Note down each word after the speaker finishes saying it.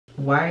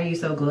why are you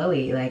so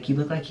glowy? Like, you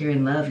look like you're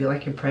in love, you look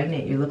like you're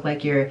pregnant, you look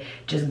like you're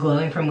just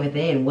glowing from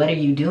within. What are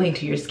you doing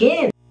to your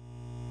skin?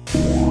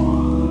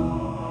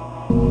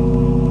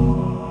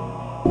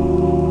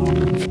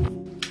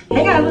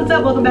 Hey guys, what's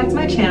up? Welcome back to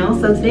my channel.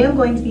 So today I'm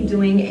going to be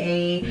doing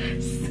a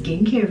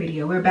skincare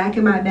video. We're back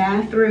in my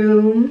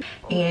bathroom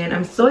and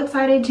I'm so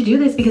excited to do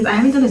this because I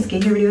haven't done a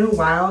skincare video in a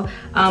while.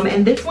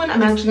 And this one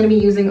I'm actually going to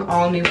be using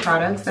all new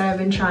products that I've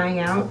been trying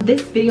out.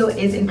 This video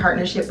is in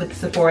partnership with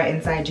Sephora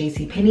Inside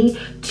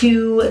JcPenney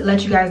to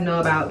let you guys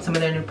know about some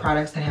of their new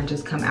products that have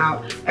just come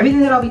out. Everything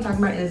that I'll be talking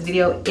about in this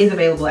video is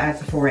available at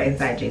Sephora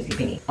Inside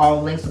JcPenney.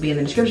 All links will be in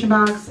the description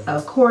box,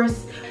 of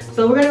course.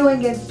 So we're gonna go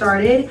and get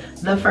started.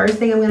 The first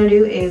thing I'm gonna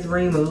do is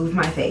remove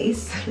my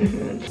face.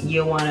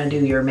 You'll wanna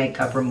do your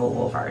makeup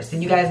removal first.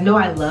 And you guys know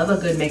I love a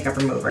good makeup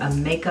remover. A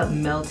makeup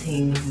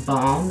melting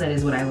balm, that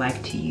is what I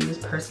like to use.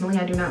 Personally,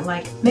 I do not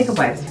like makeup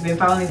wipes. If you've been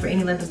following me for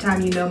any length of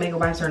time, you know makeup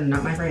wipes are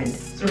not my friend.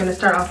 So we're gonna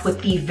start off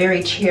with the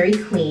Very Cherry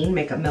Clean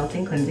Makeup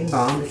Melting Cleansing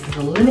Balm. This is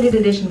a limited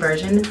edition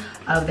version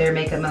of their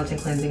Makeup Melting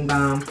Cleansing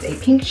Balm. It's a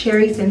pink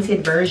cherry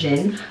scented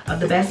version of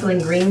the best-selling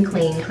Green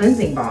Clean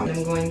Cleansing Balm.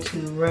 I'm going to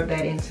rub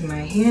that into my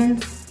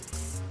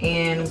hands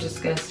and I'm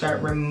just gonna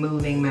start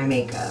removing my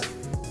makeup.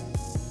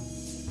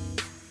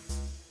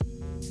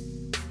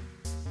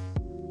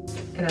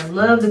 And I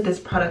love that this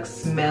product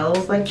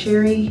smells like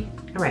cherry.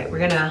 All right, we're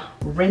gonna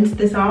rinse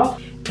this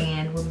off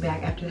and we'll be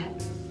back after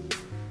that.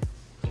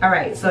 All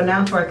right, so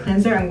now for a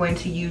cleanser, I'm going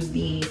to use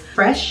the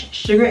Fresh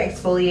Sugar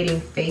Exfoliating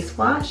Face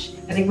Wash.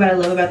 I think what I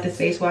love about this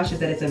face wash is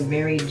that it's a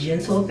very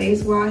gentle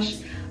face wash.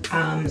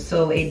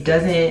 So it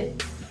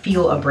doesn't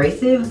feel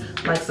abrasive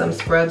like some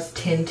scrubs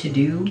tend to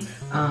do.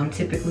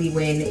 Typically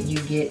when you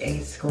get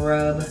a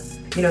scrub,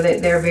 you know,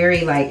 they're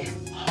very like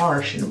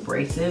harsh and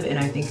abrasive, and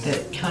I think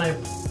that kind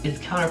of is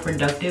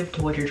counterproductive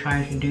to what you're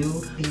trying to do.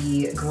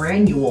 The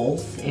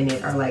granules in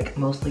it are like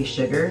mostly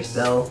sugar,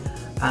 so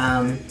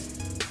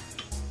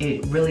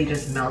it really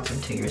just melts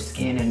into your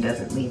skin and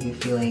doesn't leave you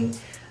feeling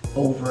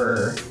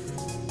over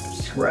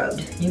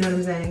scrubbed. You know what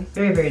I'm saying?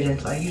 Very, very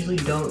gentle. I usually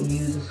don't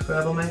use a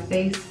scrub on my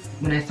face.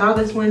 When I saw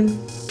this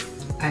one,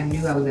 I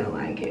knew I was gonna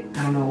like it.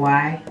 I don't know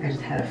why, I just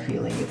had a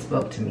feeling. It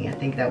spoke to me. I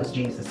think that was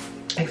Jesus.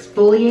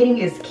 Exfoliating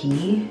is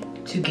key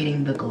to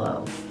getting the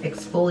glow.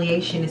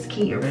 Exfoliation is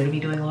key. We're gonna be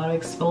doing a lot of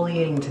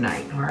exfoliating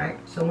tonight, all right?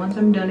 So once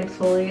I'm done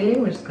exfoliating,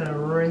 we're just gonna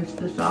rinse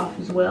this off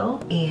as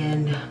well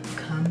and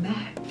come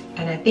back.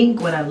 And I think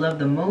what I love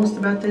the most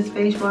about this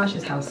face wash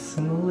is how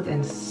smooth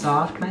and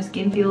soft my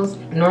skin feels.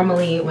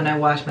 Normally when I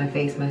wash my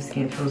face, my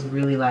skin feels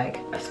really like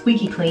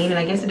squeaky clean, and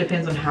I guess it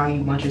depends on how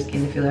you want your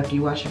skin to feel after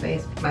you wash your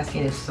face. My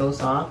skin is so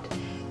soft.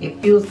 It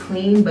feels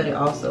clean, but it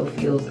also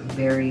feels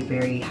very,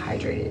 very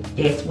hydrated.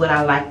 It's what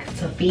I like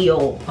to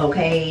feel,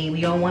 okay?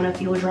 We don't wanna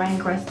feel dry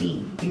and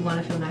crusty. We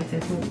wanna feel nice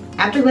and smooth.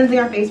 After cleansing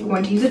our face, we're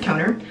going to use a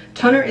toner.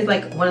 Toner is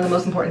like one of the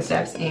most important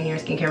steps in your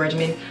skincare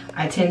regimen.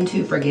 I tend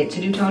to forget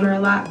to do toner a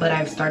lot, but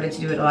I've started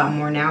to do it a lot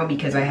more now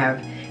because I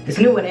have this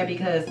new one,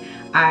 because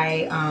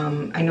I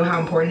know how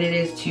important it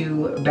is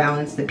to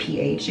balance the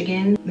pH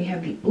again. We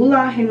have the Ole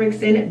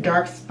Henriksen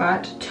Dark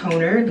Spot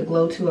Toner, the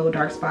Glow 2.0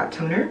 Dark Spot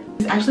Toner.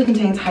 This actually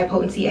contains high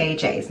potency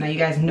AHAs. Now you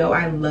guys know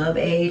I love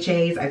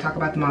AHAs. I talk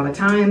about them all the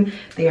time.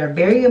 They are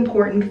very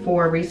important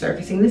for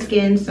resurfacing the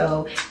skin,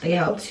 so they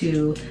help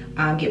to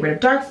get rid of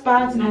dark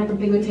spots and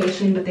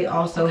hyperpigmentation, but they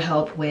also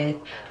help with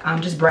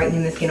just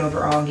brightening the skin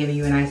overall and giving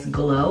you a nice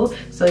glow.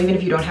 So even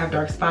if you don't have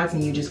dark spots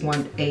and you just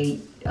want a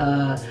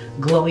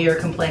glowier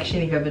complexion,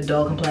 if you have a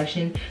dull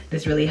complexion,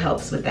 this really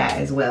helps with that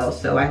as well.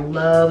 So I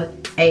love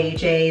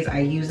AHAs. I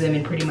use them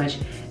in pretty much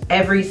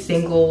every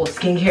single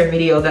skincare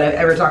video that I've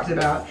ever talked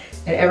about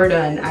and ever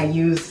done. I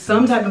use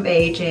some type of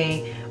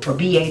AHA or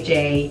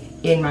BHA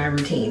in my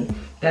routine.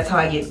 That's how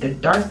I get the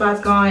dark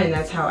spots gone, and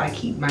that's how I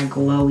keep my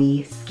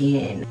glowy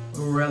skin.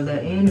 Rub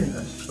that in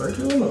a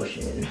circular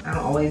motion. I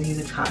don't always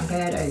use a cotton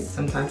pad. I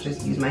sometimes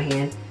just use my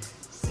hands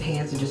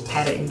to just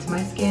pat it into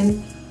my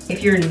skin.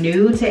 If you're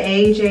new to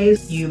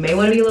AHAs, you may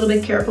want to be a little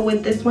bit careful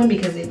with this one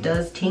because it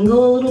does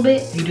tingle a little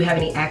bit. If you do have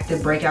any active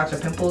breakouts or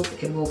pimples,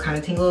 it will kind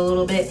of tingle a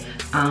little bit.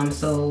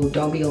 So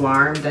don't be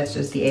alarmed. That's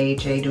just the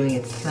AHA doing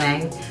its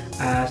thing.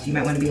 So you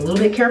might want to be a little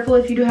bit careful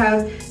if you do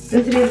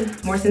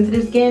have more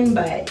sensitive skin,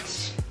 but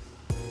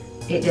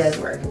it does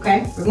work,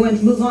 okay? We're going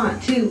to move on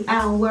to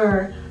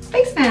our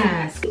face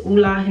mask.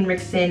 Ole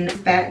Henriksen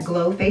Fat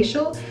Glow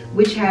Facial,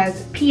 which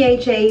has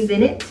PHAs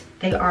in it.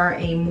 They are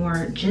a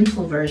more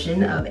gentle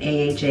version of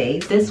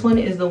AHAs. This one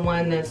is the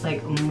one that's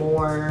like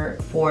more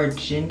for a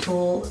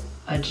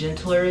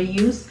gentler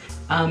use,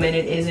 and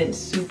it isn't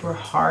super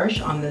harsh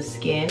on the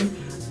skin.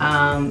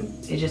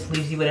 It just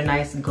leaves you with a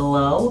nice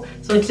glow.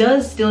 So it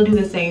does still do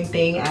the same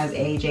thing as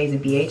AHAs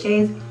and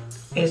BHAs.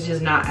 It's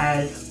just not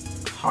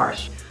as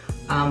harsh.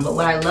 But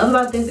what I love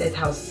about this is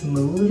how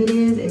smooth it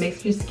is. It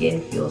makes your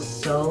skin feel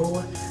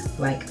so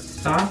like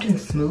soft and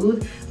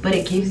smooth, but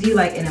it gives you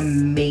like an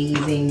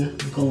amazing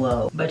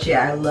glow. But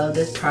yeah, I love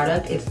this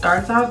product. It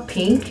starts off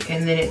pink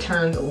and then it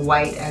turns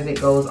white as it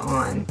goes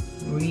on.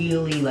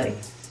 Really like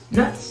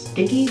not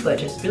sticky, but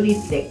just really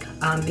thick.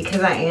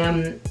 Because I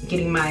am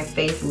getting my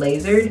face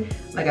lasered,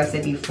 like I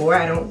said before,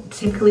 I don't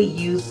typically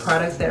use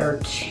products that are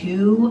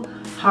too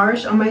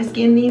harsh on my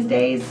skin these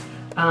days.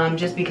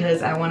 Just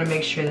because I want to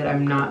make sure that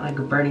I'm not like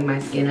burning my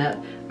skin up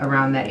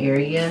around that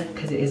area,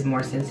 because it is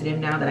more sensitive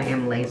now that I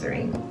am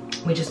lasering.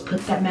 We just put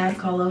that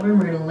mask all over and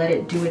we're gonna let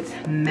it do its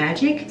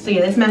magic. So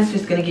yeah, this mask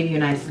is gonna give you a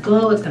nice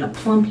glow. It's gonna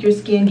plump your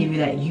skin, give you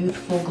that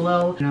youthful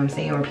glow. You know what I'm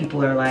saying? Where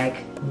people are like,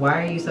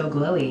 why are you so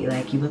glowy?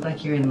 Like, you look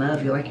like you're in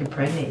love, you look like you're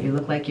pregnant, you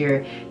look like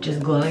you're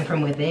just glowing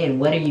from within.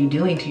 What are you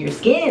doing to your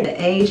skin? The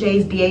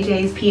AHAs,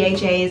 BHAs,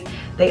 PHAs,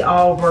 they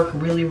all work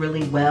really,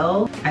 really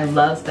well. I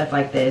love stuff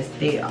like this.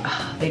 They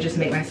just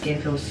make my skin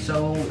feel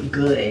so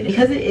good.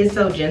 Because it is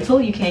so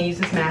gentle, you can use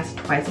this mask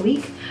twice a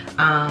week.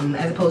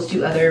 As opposed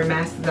to other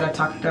masks that I've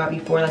talked about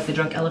before, like the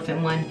Drunk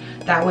Elephant one.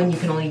 That one you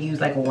can only use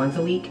like once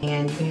a week,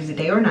 and you can use it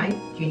day or night.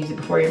 You can use it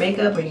before your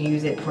makeup, or you can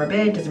use it before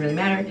bed, doesn't really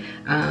matter.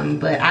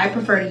 But I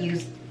prefer to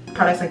use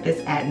products like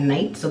this at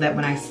night, so that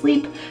when I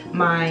sleep,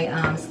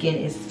 my skin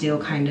is still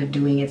kind of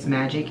doing its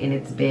magic, and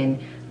it's been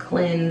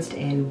cleansed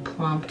and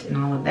plumped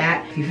and all of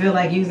that. If you feel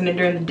like using it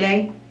during the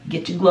day,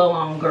 get your glow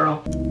on,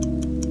 girl.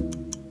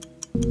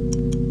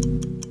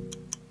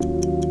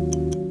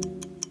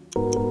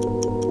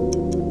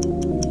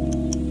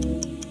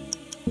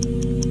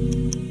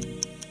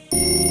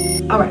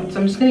 All right, so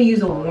I'm just gonna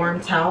use a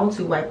warm towel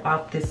to wipe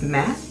off this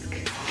mask.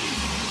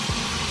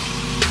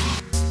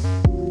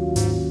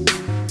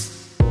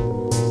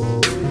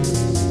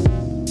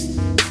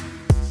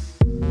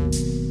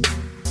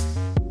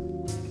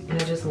 And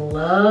I just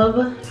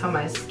love how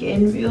my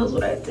skin feels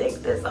when I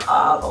take this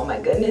off. Oh my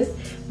goodness.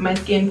 My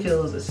skin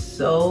feels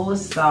so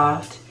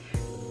soft.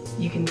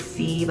 You can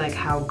see like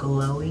how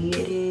glowy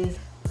it is.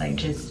 Like,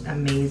 just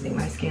amazing.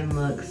 My skin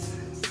looks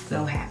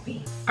so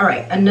happy. All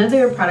right,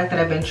 another product that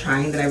I've been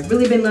trying that I've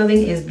really been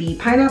loving is the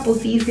Pineapple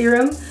C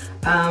Serum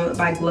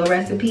by Glow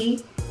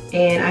Recipe.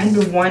 And I have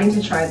been wanting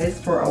to try this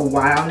for a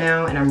while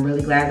now, and I'm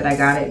really glad that I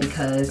got it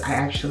because I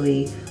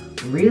actually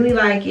really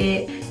like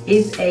it.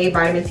 It's a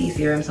vitamin C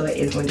serum, so it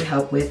is going to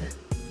help with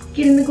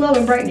getting the glow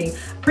and brightening.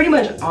 Pretty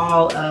much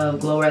all of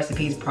Glow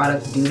Recipe's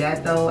products do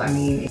that though. I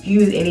mean, if you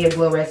use any of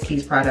Glow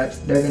Recipe's products,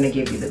 they're gonna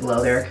give you the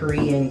glow. They're a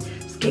Korean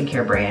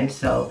skincare brand,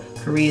 so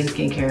Korean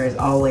skincare is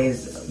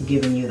always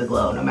giving you the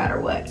glow no matter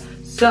what.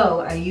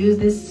 So I use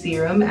this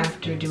serum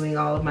after doing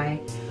all of my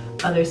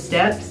other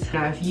steps.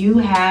 Now, if you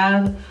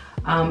have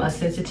a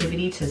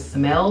sensitivity to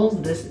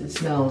smells, it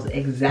smells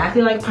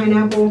exactly like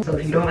pineapple. So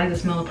if you don't like the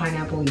smell of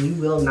pineapple, you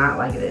will not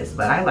like this,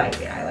 but I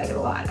like it. I like it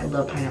a lot. I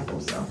love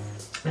pineapple, so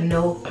I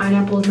know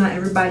pineapple is not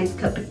everybody's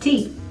cup of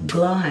tea.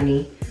 Glow,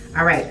 honey.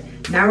 All right.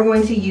 Now we're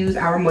going to use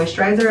our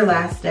moisturizer,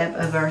 last step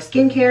of our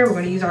skincare. We're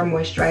going to use our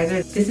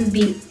moisturizer. This is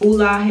the Ole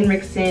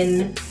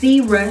Henriksen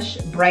C-Rush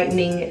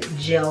Brightening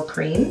Gel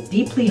Cream.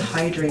 Deeply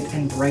hydrates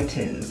and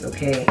brightens,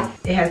 okay?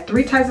 It has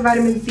 3 types of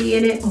vitamin C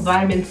in it.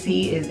 Vitamin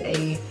C is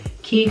a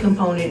key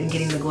component in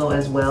getting the glow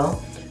as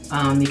well,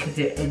 because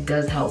it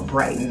does help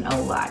brighten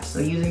a lot. So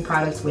using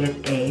products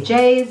with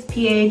AHAs,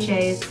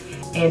 PHAs,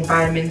 and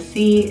vitamin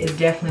C is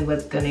definitely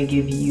what's going to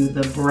give you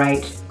the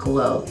bright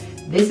glow.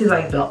 This is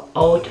like the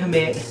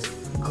ultimate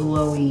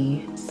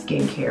glowy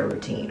skincare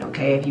routine,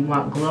 okay? If you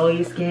want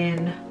glowy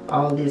skin,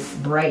 all this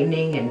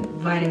brightening and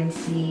vitamin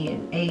C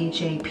and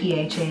AHA,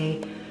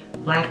 PHA,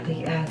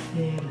 lactic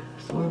acid,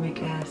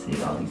 ascorbic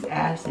acid, all these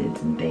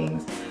acids and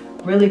things,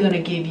 really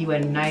gonna give you a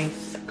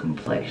nice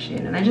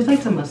complexion. And I just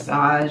like to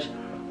massage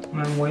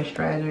my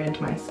moisturizer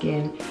into my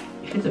skin.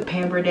 If it's a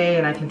pamper day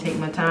and I can take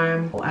my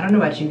time, I don't know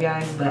about you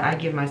guys, but I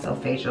give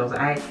myself facials.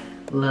 I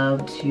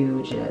love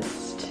to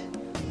just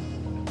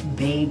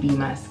baby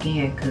my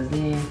skin, because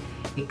then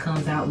it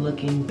comes out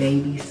looking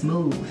baby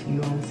smooth, you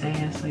know what I'm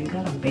saying? So you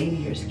gotta baby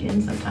your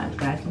skin sometimes,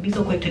 guys. Don't be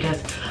so quick to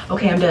just,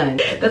 okay, I'm done.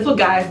 That's what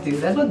guys do.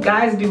 That's what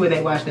guys do when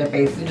they wash their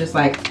face. They're just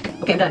like,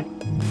 okay, I'm done.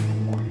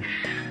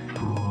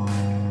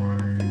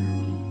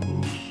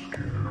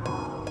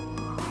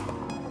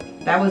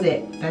 That was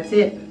it. That's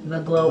it. The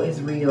glow is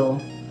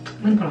real.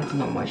 I'm gonna put on some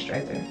more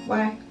moisturizer.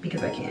 Why?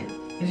 Because I can.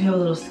 I do have a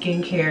little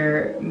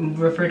skincare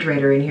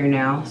refrigerator in here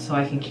now, so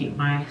I can keep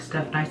my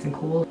stuff nice and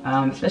cool.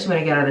 Especially when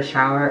I get out of the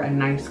shower, a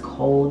nice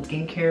cold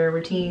skincare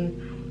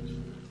routine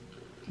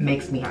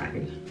makes me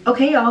happy.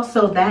 Okay, y'all,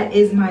 so that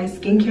is my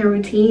skincare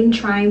routine,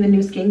 trying the new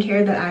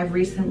skincare that I've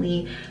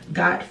recently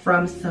got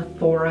from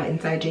Sephora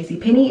Inside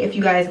JcPenney. If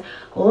you guys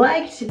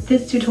liked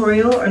this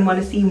tutorial and want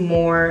to see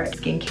more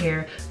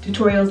skincare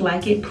tutorials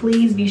like it,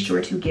 please be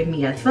sure to give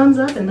me a thumbs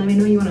up and let me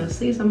know you want to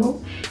see some more.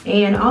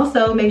 And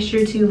also make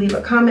sure to leave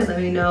a comment, let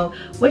me know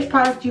which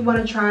product you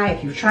want to try.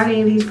 If you've tried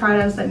any of these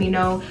products, let me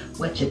know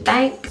what you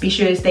think. Be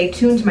sure to stay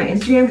tuned to my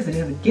Instagram because I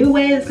have a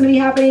giveaway that's going to be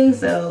happening,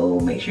 so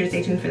make sure to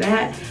stay tuned for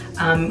that.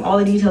 All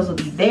the details will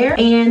be there.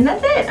 And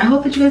that's it. I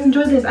hope that you guys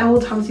enjoyed this. I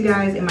will talk to you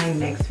guys in my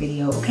next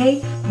video,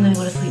 okay? I'm gonna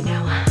go to sleep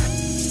now.